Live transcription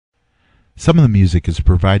Some of the music is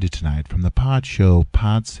provided tonight from the Pod Show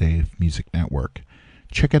PodSafe Music Network.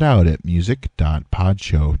 Check it out at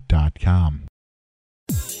music.podshow.com.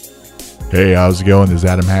 Hey, how's it going? This is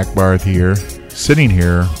Adam Hackbarth here, sitting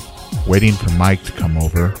here waiting for Mike to come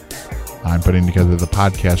over. I'm putting together the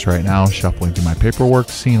podcast right now, shuffling through my paperwork,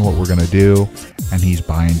 seeing what we're going to do, and he's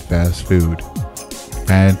buying fast food.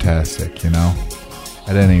 Fantastic, you know?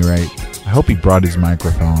 At any rate, I hope he brought his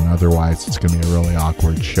microphone, otherwise it's going to be a really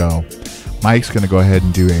awkward show. Mike's going to go ahead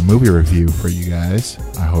and do a movie review for you guys.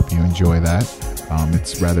 I hope you enjoy that.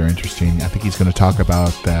 It's rather interesting. I think he's going to talk about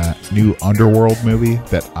that new Underworld movie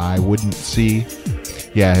that I wouldn't see.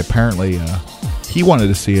 Yeah, apparently he wanted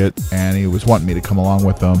to see it, and he was wanting me to come along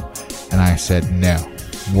with him, and I said no.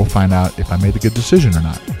 We'll find out if I made the good decision or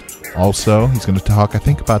not. Also, he's going to talk, I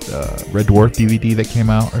think, about the Red Dwarf DVD that came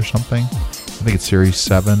out or something. I think it's Series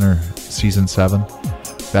 7 or Season 7.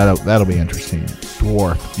 That'll be interesting.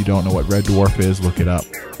 Dwarf. If you don't know what Red Dwarf is, look it up.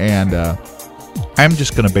 And I'm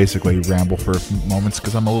just going to basically ramble for a few moments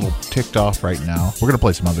because I'm a little ticked off right now. We're going to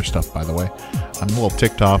play some other stuff, by the way. I'm a little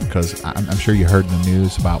ticked off because I'm sure you heard in the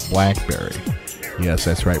news about BlackBerry. Yes,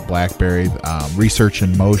 that's right, BlackBerry. Research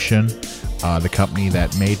in Motion, the company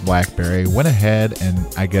that made BlackBerry, went ahead and,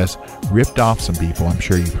 I guess, ripped off some people. I'm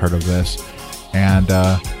sure you've heard of this. And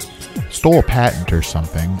stole a patent or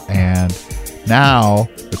something. And now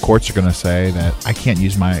the courts are going to say that I can't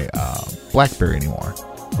use my BlackBerry anymore.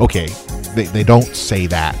 Okay, they don't say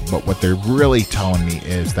that, but what they're really telling me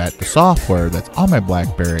is that the software that's on my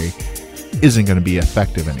BlackBerry isn't going to be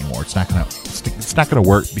effective anymore. It's not going to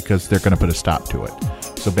work because they're going to put a stop to it.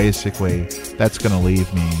 So basically, that's going to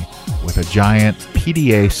leave me with a giant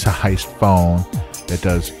PDA-sized phone that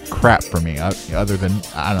does crap for me. Other than,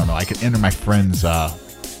 I don't know, I can enter my friends'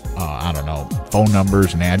 phone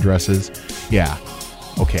numbers and addresses. Yeah,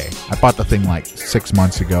 okay. I bought the thing like 6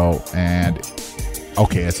 months ago, and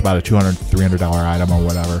okay, it's about a $200, $300 item or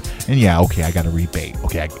whatever. And yeah, okay, I got a rebate.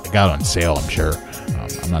 Okay, I got it on sale, I'm sure.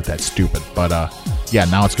 I'm not that stupid. But yeah,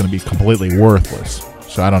 now it's going to be completely worthless.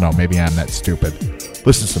 So I don't know, maybe I'm that stupid.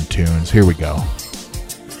 Listen to some tunes. Here we go.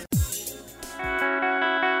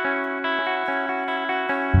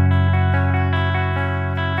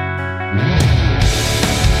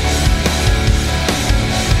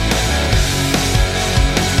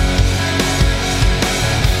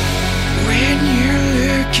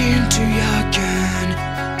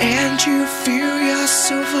 You feel your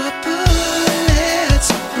silver bullets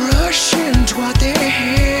rushing toward their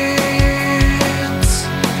heads.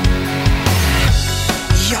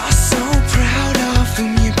 You're so proud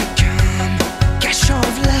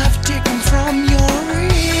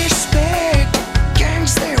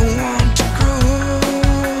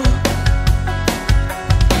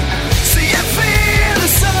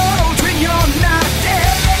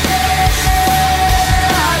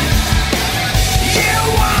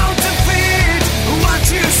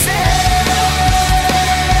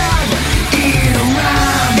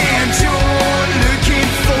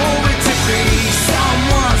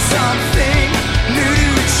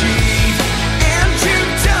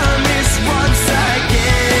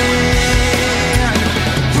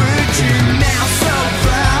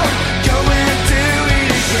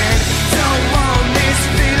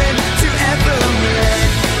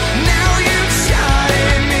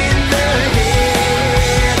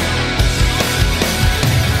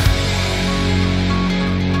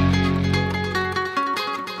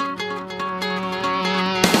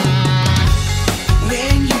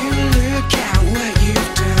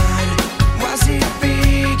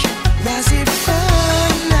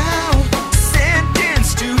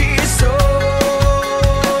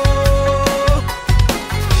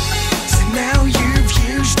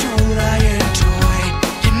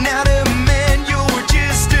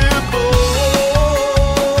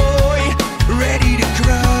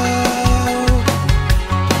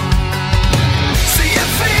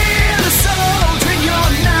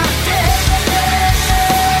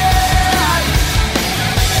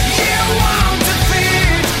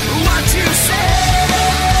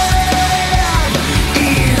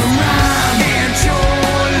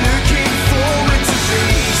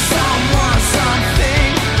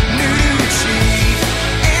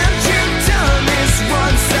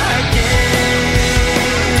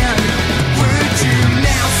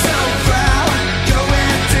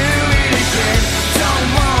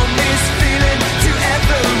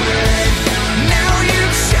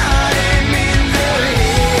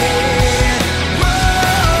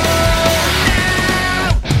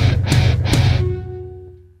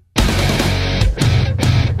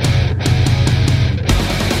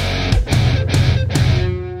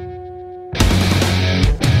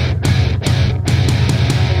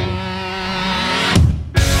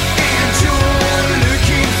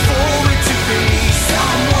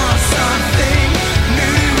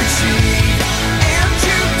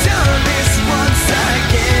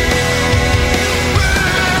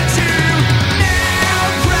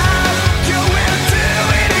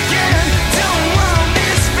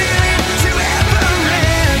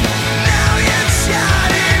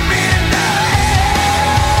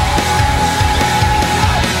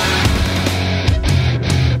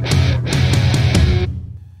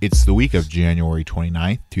It's the week of January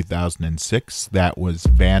 29th, 2006. That was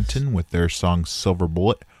Vanton with their song Silver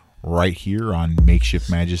Bullet right here on Makeshift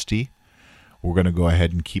Majesty. We're going to go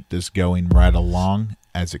ahead and keep this going right along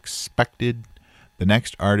as expected. The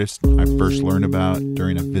next artist I first learned about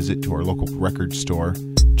during a visit to our local record store,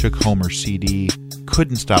 took home her CD,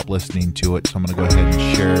 couldn't stop listening to it, so I'm going to go ahead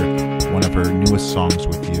and share one of her newest songs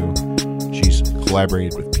with you. She's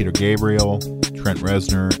collaborated with Peter Gabriel, Trent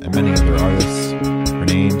Reznor, and many other artists. Her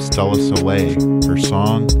name's Stella Soleil. Her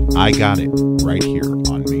song, I Got It, right here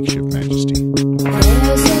on Makeshift Majesty.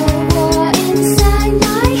 There's a war inside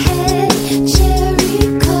my head,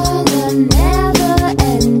 cherry color, never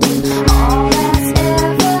ending. All that's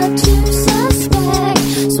ever to suspect,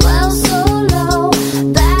 swell so low,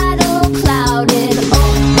 battle clouded. Oh,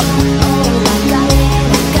 oh, oh, I got it,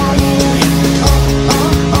 I got it. Oh, oh,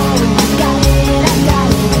 oh, I got it, I got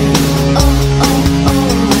it. Oh, oh, oh,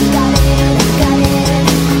 I got it, I got it.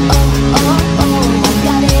 Oh, oh, oh, I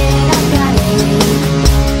got it, I got it.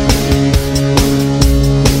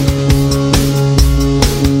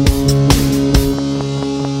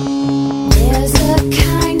 There's a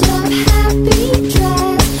kind of happy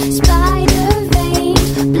dress, spider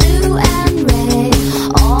veins, blue and red.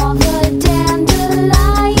 All the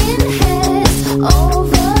dandelion heads,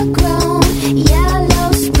 overgrown, yellow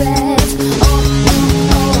spreads. Oh, oh,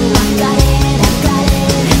 oh, I got it, I got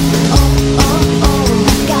it. Oh, oh, oh,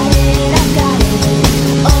 I got it, I got it.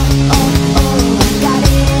 Oh, oh, oh, I got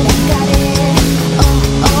it, I got it. Oh,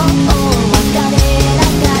 oh, oh, I got it,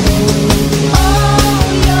 I got it. Oh,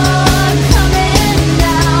 you're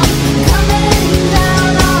coming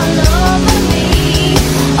down all over me.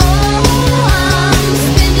 Oh, I'm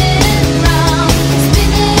spinning round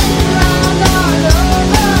all over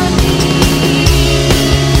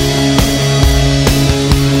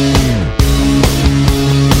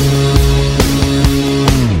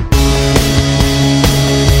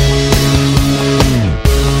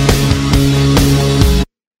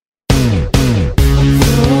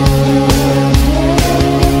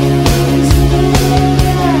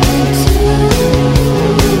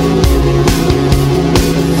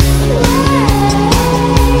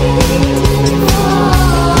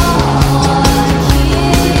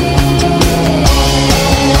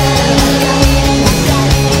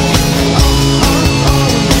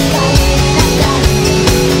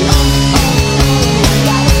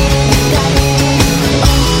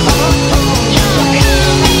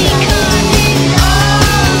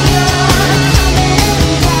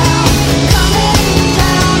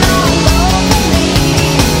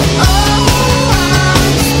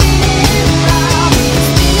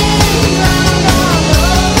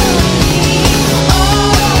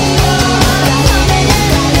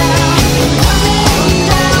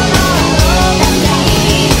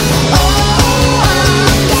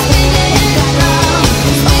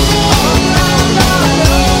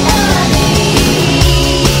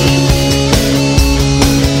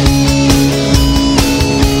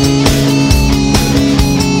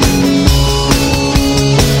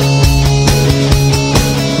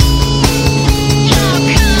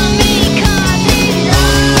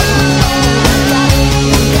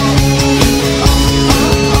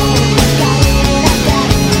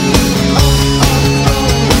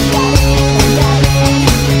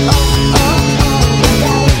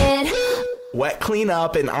Wet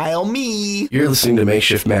cleanup and I'll me. You're listening to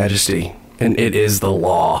Makeshift Majesty, and it is the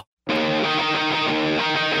law.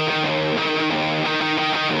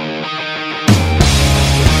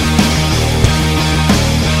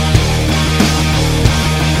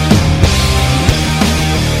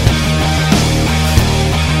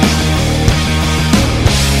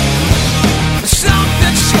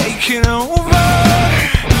 Something's taking over,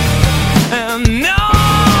 and no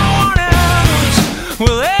one else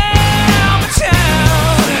will ever tell.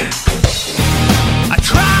 I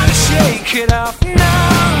try to shake it off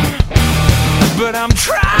now.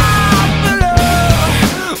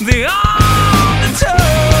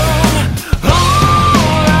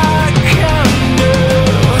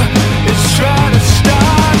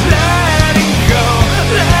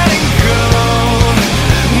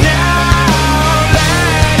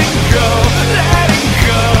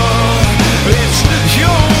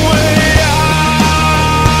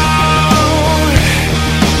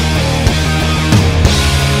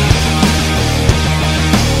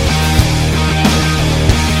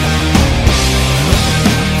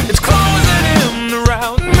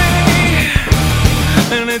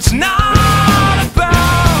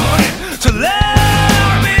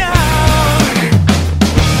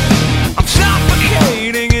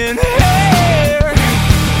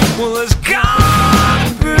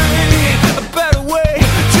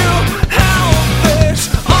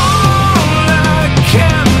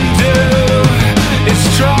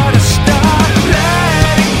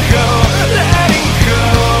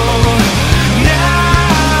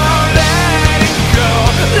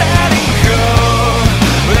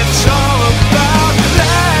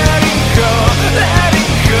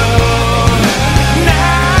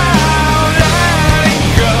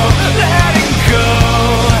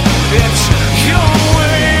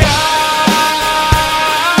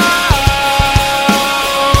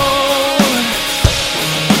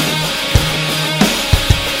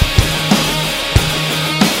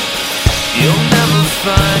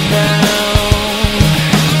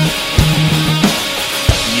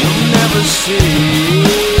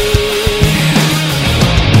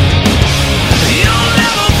 You'll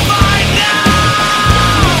never find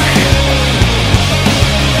out.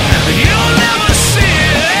 You'll never see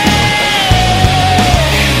it.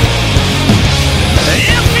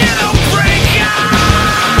 If you don't break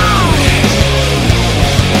out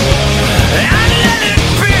and let it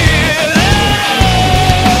be.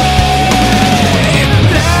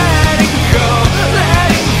 Let it go,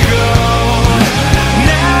 let it go.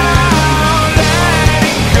 Now let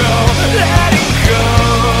it go, let it go.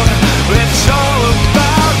 It's all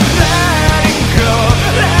about letting go,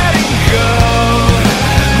 let it go.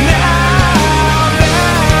 Now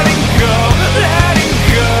let it go, let it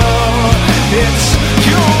go. It's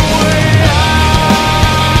your way out,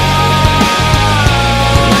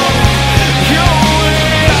 your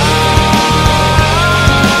way out,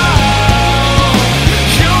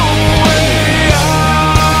 your way out.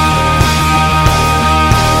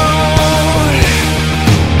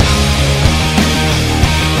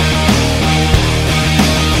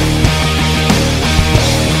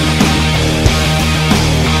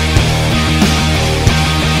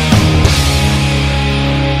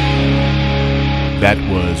 That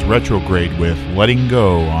was Retrograde with Letting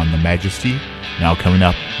Go on the Majesty. Now coming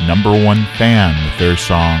up, Number One Fan with their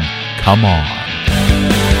song, Come On.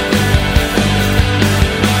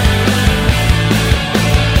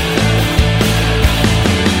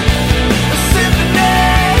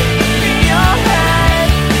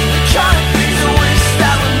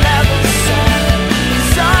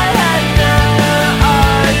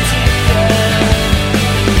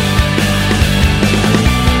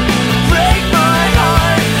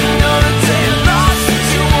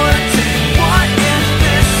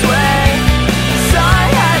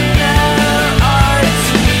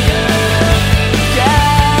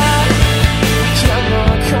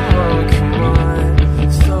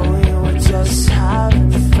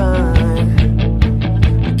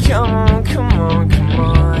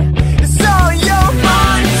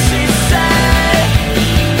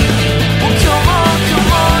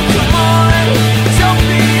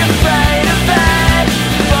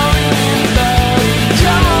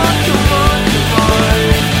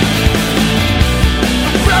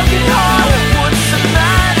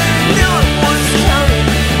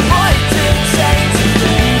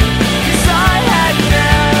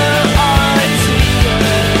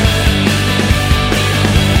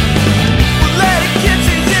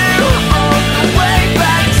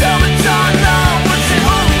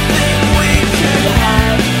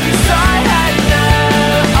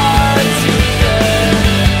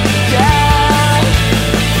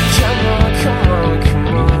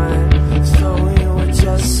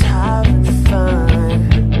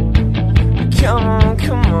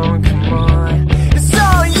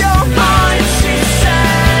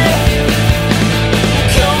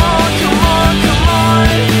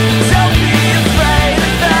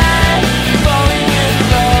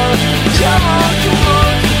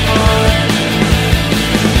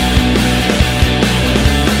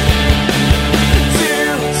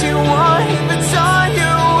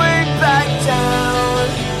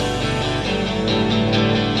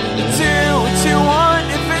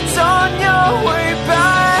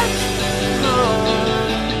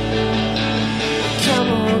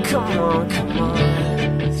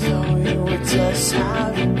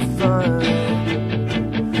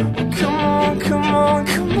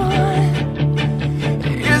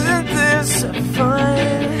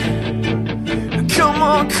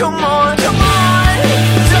 Come on, come on,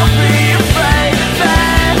 don't be afraid of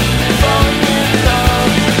that. Falling in love.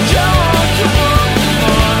 Come on, come on, come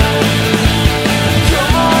on.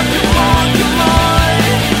 Come on, come on, come on.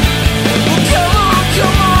 Come on,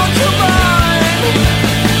 come on, come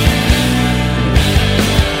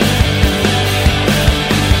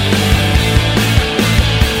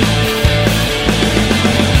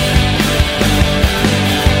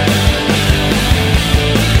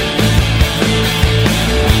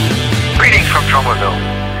Greetings from Tromaville.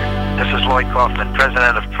 This is Lloyd Kaufman,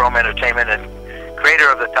 president of Trom Entertainment and creator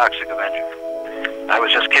of The Toxic Avenger. I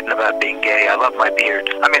was just kidding about being gay. I love my beard.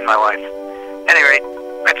 I mean my wife. Any rate,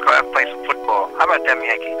 let's go out and play some football. How about them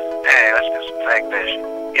Yankees? Hey, let's do some fag fishing.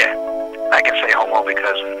 Yeah, I can say homo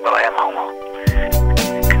because, well, I am homo.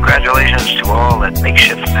 Congratulations to all at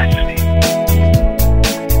Makeshift Majesty.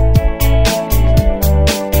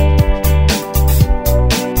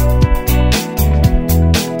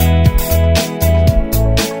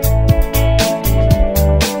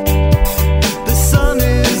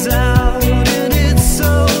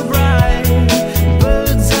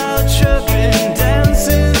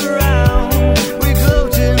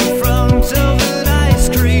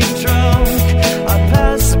 Drunk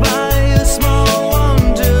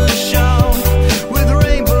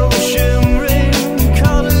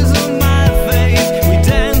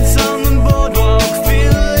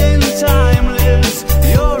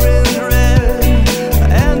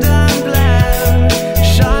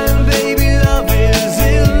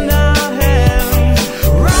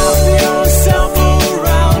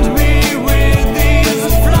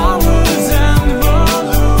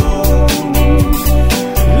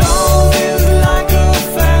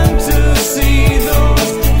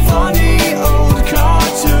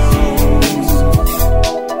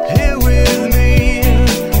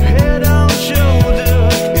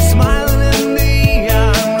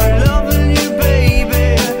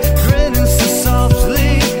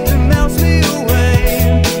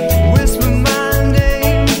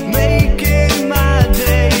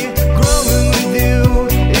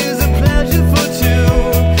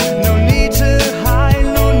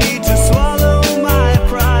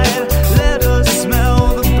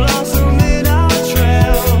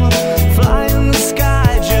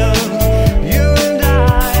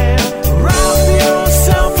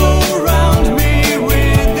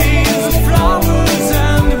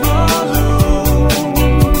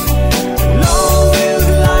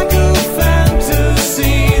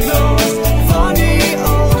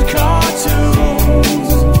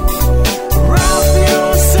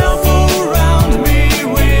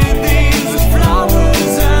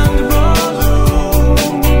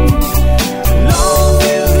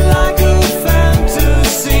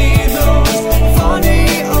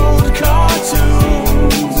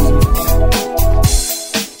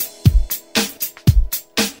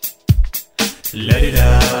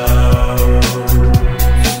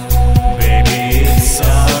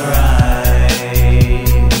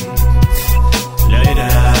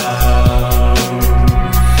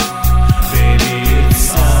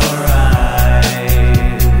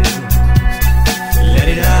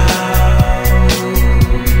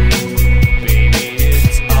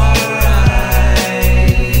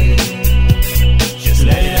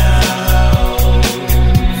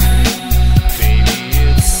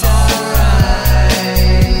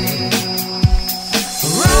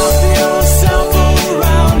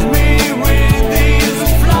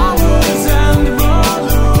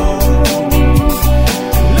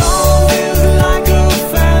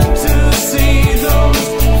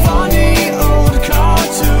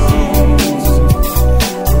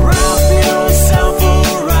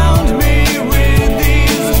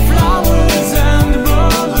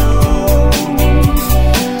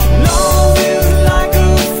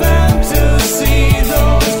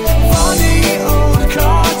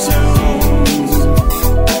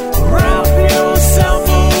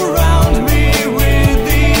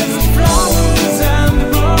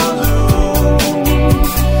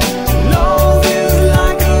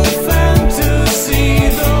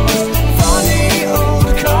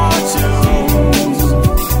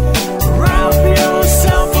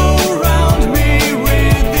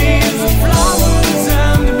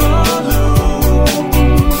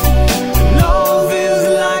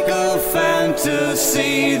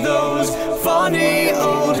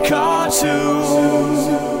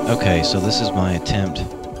this is my attempt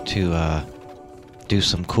to do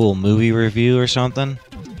some cool movie review or something.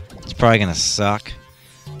 It's probably gonna suck,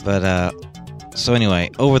 but so anyway,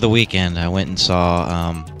 over the weekend I went and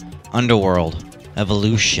saw Underworld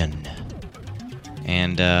Evolution,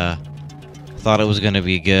 and thought it was gonna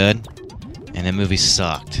be good, and the movie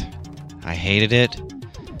sucked. I hated it.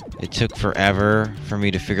 It took forever for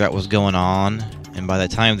me to figure out what was going on, and by the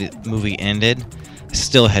time the movie ended, I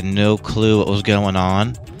still had no clue what was going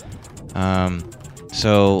on.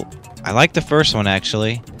 So I liked the first one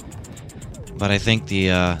actually, but I think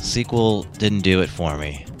the sequel didn't do it for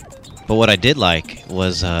me. But what I did like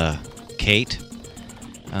was Kate.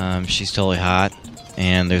 She's totally hot,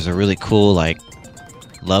 and there's a really cool like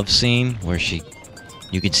love scene where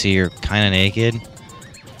you could see her kind of naked,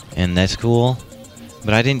 and that's cool.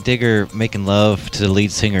 But I didn't dig her making love to the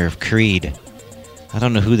lead singer of Creed. I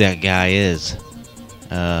don't know who that guy is,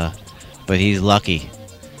 but he's lucky.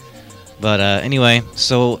 But anyway,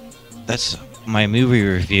 so that's my movie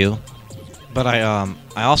review. But I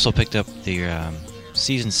also picked up the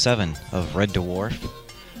season 7 of Red Dwarf.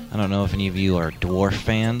 I don't know if any of you are Dwarf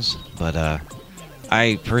fans, but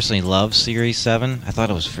I personally love Series 7. I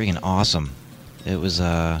thought it was freaking awesome. It was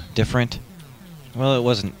different. Well, it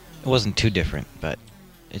wasn't too different, but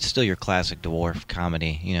it's still your classic dwarf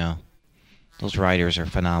comedy, you know. Those writers are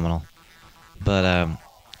phenomenal. But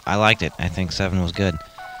I liked it. I think 7 was good.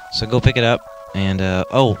 So go pick it up. And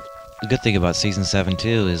the good thing about season 7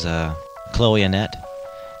 too is Chloe Annette,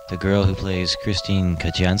 the girl who plays Christine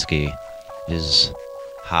Kaczynski, is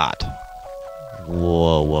hot.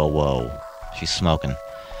 Whoa. She's smoking.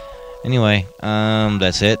 Anyway,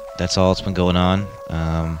 that's it. That's all that's been going on.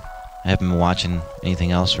 I haven't been watching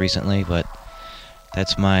anything else recently, but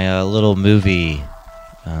that's my little movie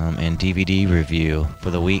and DVD review for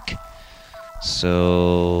the week.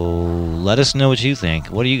 So let us know what you think.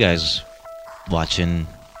 What are you guys watching,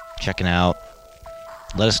 checking out?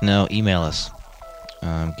 Let us know. Email us.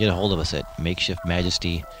 Get a hold of us at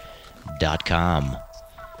makeshiftmajesty.com.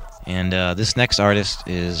 And this next artist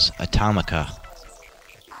is Atomica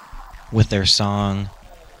with their song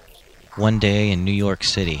One Day in New York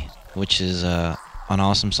City, which is an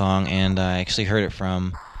awesome song, and I actually heard it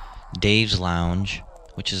from Dave's Lounge,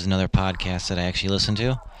 which is another podcast that I actually listen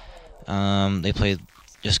to. They play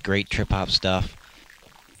just great trip-hop stuff,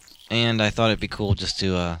 and I thought it'd be cool just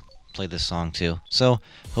to play this song too. So,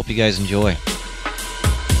 hope you guys enjoy.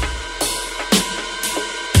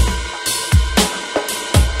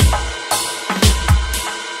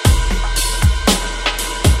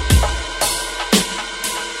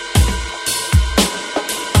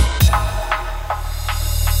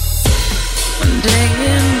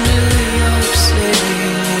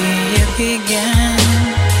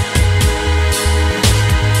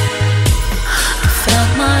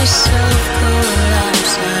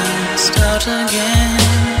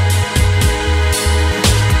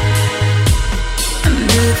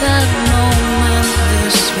 That moment,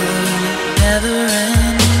 this will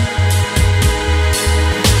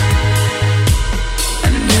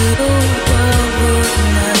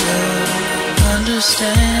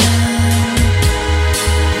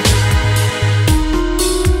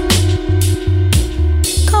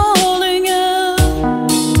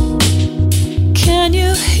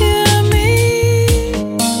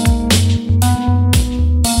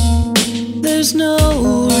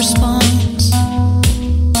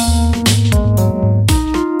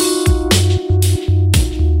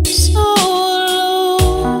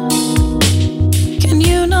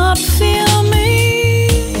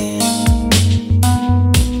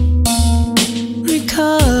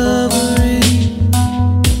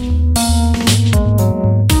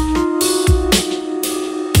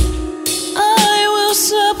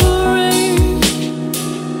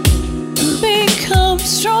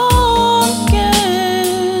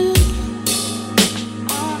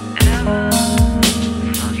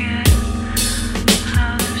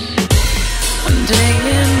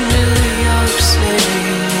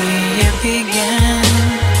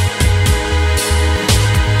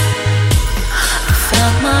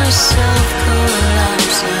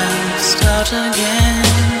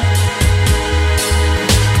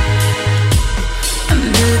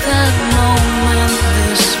never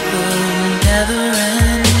end.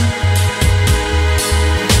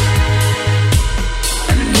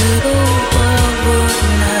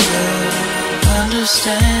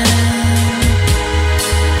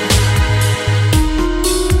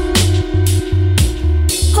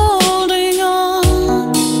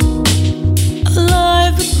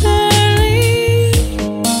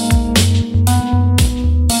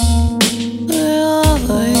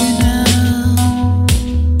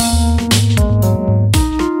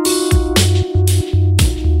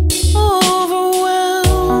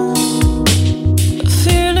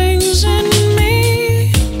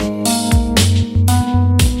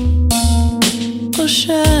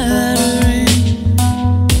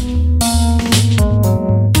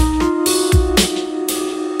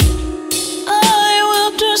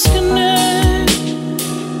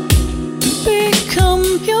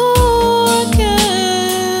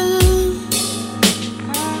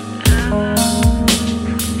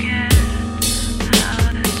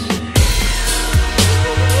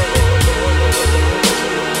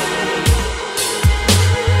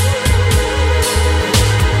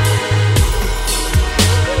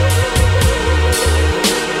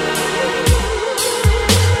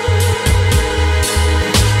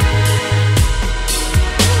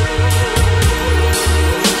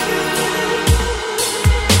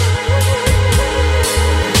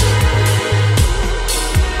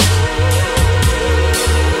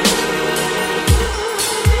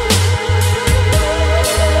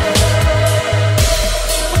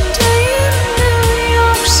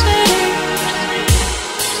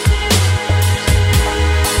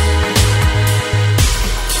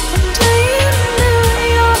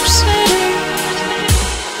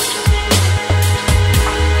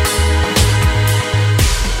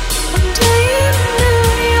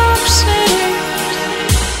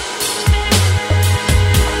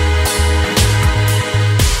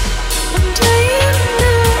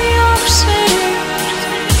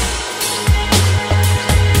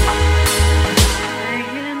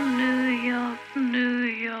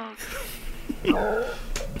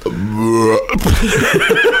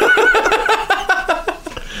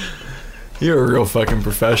 You're a real fucking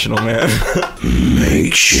professional, man.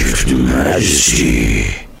 Makeshift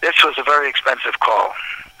Majesty. This was a very expensive call.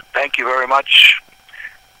 Thank you very much.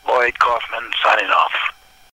 Lloyd Kaufman signing off.